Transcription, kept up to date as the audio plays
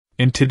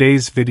In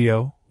today's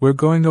video, we're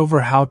going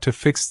over how to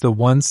fix the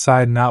one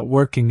side not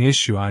working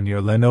issue on your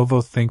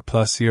Lenovo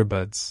Thinkplus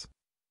earbuds.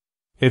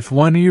 If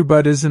one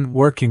earbud isn't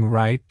working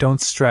right,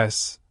 don't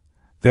stress.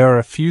 There are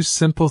a few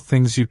simple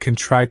things you can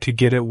try to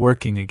get it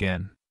working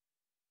again.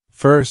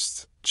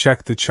 First,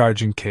 check the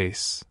charging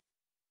case.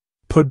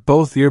 Put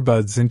both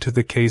earbuds into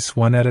the case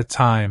one at a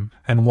time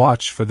and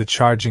watch for the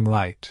charging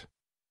light.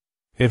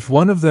 If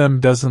one of them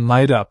doesn't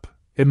light up,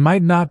 it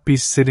might not be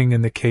sitting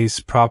in the case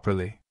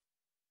properly.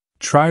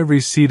 Try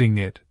reseating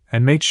it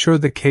and make sure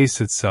the case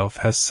itself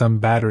has some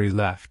battery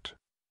left.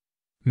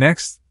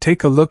 Next,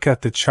 take a look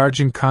at the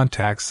charging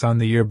contacts on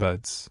the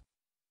earbuds.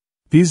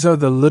 These are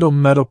the little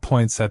metal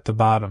points at the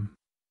bottom.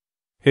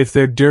 If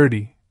they're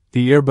dirty,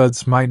 the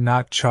earbuds might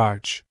not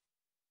charge.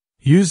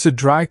 Use a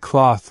dry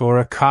cloth or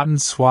a cotton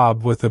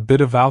swab with a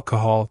bit of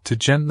alcohol to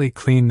gently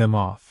clean them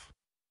off.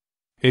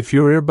 If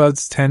your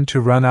earbuds tend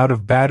to run out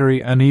of battery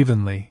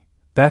unevenly,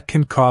 that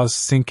can cause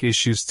sync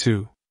issues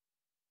too.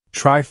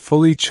 Try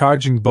fully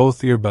charging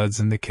both earbuds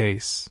in the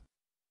case.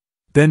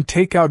 Then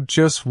take out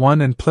just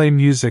one and play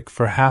music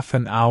for half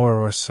an hour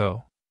or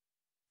so.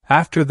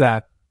 After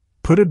that,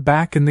 put it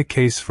back in the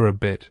case for a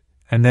bit,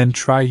 and then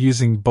try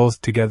using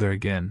both together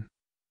again.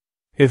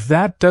 If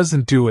that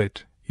doesn't do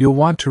it, you'll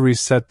want to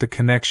reset the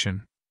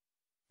connection.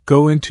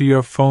 Go into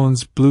your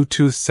phone's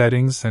Bluetooth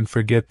settings and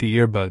forget the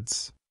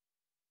earbuds.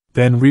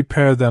 Then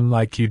repair them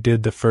like you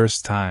did the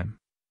first time.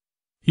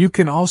 You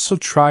can also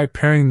try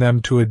pairing them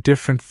to a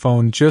different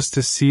phone just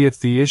to see if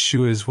the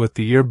issue is with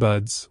the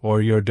earbuds or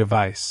your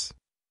device.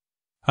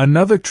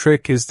 Another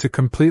trick is to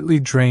completely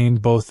drain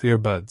both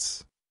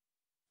earbuds.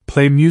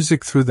 Play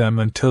music through them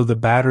until the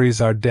batteries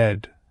are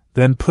dead,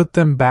 then put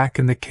them back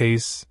in the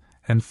case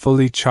and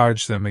fully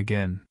charge them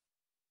again.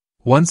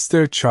 Once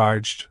they're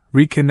charged,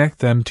 reconnect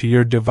them to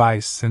your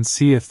device and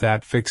see if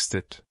that fixed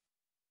it.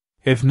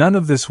 If none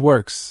of this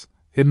works,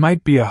 it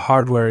might be a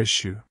hardware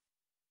issue.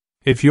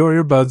 If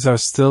your earbuds are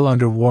still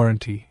under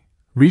warranty,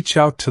 reach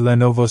out to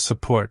Lenovo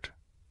support.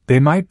 They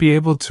might be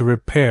able to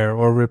repair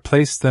or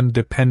replace them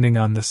depending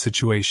on the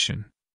situation.